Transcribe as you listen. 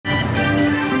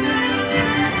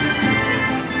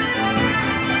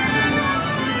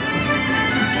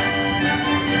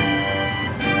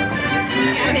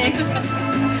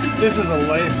This is a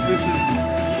life.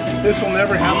 This will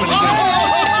never happen again.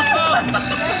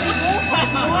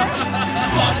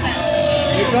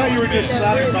 You thought you were just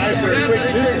stopping by for a quick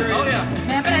visit. Oh yeah.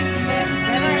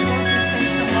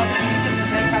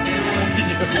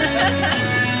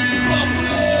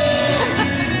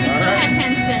 We still have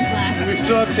 10 spins left. We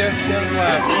still have 10 spins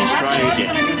left. Please try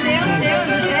again. Yeah.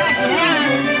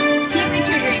 Keep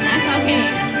re-triggering, that's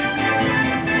okay.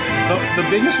 The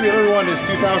biggest we ever won is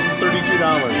 $2,032. We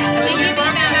give you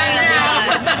that way a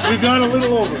lot. We've gone a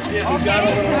little over. We've gone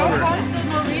a little over.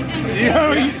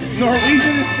 Yeah,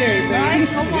 Norwegian escape, baby.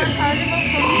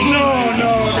 No.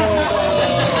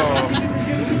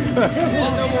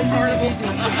 No more carnival.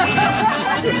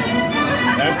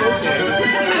 That's okay.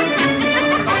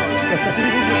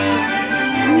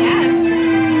 Yeah.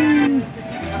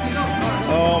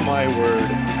 Oh my word.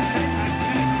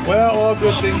 Well, all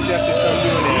good things have to come to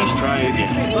an Please end. try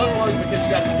again. Buffalo's because you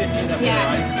got the 15 up there, Yeah.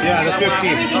 right? Yeah, the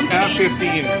Everything's 15. Have changed.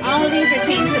 15. All of these are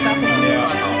changed to buffaloes. Yeah.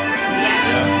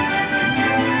 Yeah.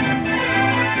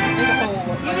 There's a whole.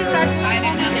 I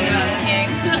know nothing about this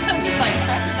game. I'm just like,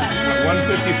 press the button.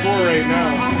 154 right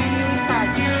now.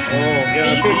 Oh, yeah,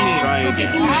 the 15. Please try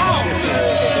again.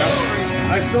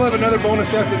 Yeah. I still have another bonus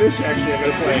after this, actually, I'm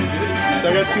going to play. I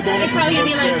got 2 bonuses. It's probably in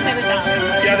gonna be one like spin.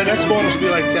 $7. Yeah, the next bonus will be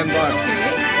like $10.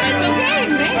 That's okay,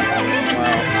 man.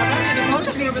 Wow.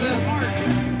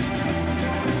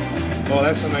 Oh,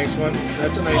 that's a nice one.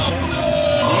 That's a nice one.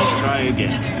 Please try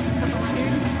again.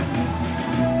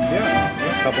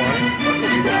 Yeah, couple hundred.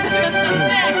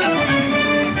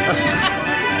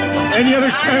 Any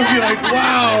other time, be like,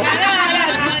 wow. I know,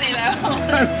 it's funny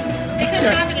though. It could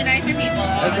happen to nicer people, though.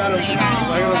 I gotta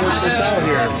work this out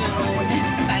here.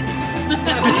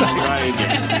 Please try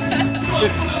again.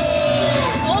 This,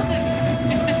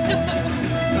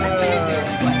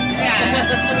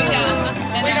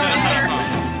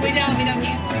 We don't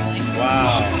gamble really.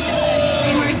 wow. We should.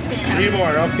 3 more spins. 3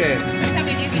 more, okay. Every time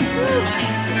we do, we just lose money.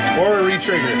 Or a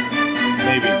re-trigger,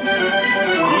 maybe.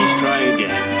 Please try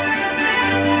again.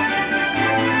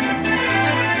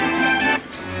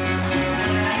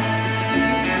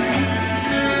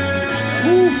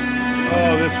 Woo.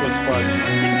 Oh, this was fun.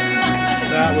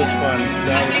 That was fun.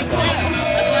 That was fun.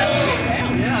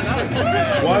 Yeah, not a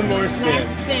 1 more spin. Last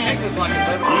spin. Texas like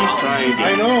 11. Please try I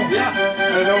again. know. Yeah. I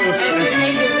know.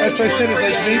 That's why I said it's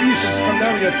like maybe you should just come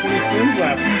down. We got 20 spins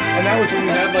left, and that was when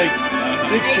we had like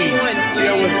 60.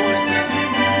 Yeah, it was.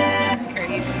 That's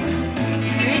crazy.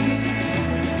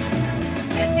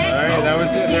 That's it. All right, that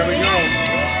was it. There we go.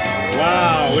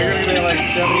 Wow, we're gonna get like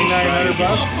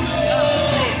 $7,900.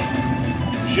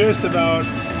 Just about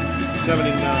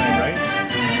 79, right?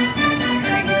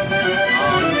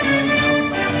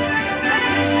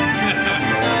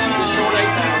 Just short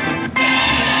 8,000.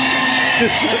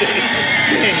 Just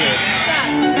dang it. Shut.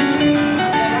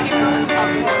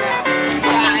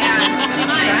 Yeah. She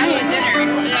might buy you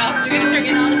dinner. Yeah. You're gonna start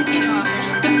getting all the casino offers.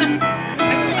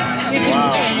 Actually, I don't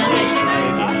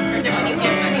know. Wow. Or is it when you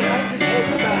give money?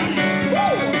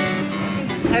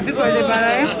 Happy birthday,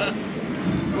 Barry.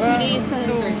 2 days to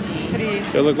 3,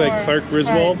 It looked like Clark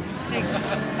Griswold. 5, 6,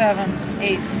 7,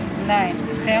 8, 9,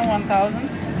 10, 1,000.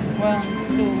 1,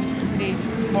 2, 3,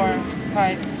 4,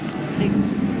 5, 6,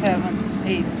 7,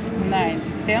 8, 9,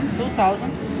 10,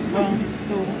 2,000. 1,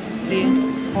 2, 3,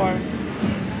 4,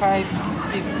 5,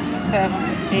 6, 7,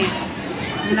 8,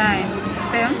 9,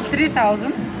 10,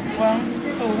 3,000. 1,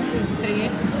 2, 3,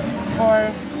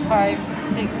 4, 5,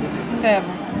 6,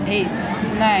 7, 8,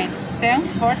 9, 10,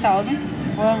 4,000.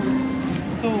 1,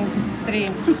 2, 3,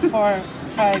 4,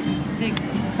 5, 6,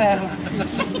 7,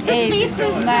 8,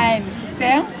 9,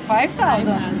 10,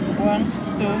 5,000. 1,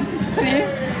 2, 3,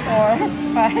 4,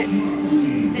 5,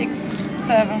 6,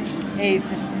 7, 8,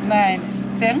 9,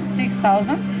 10,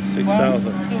 6,000.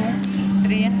 6,000. 1, 2,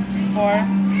 3, 4,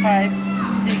 5,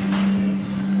 6,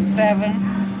 7,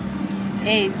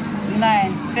 8,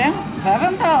 9, 10,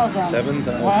 7,000.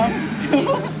 7,000. 1,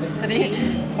 2, 3,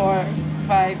 4,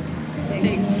 5,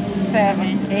 6,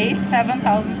 7, 8,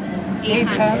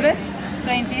 7,800,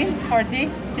 20,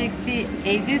 40, 60,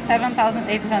 80,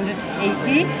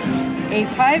 7,880,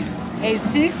 85,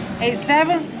 86,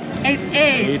 87,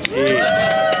 88.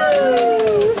 88.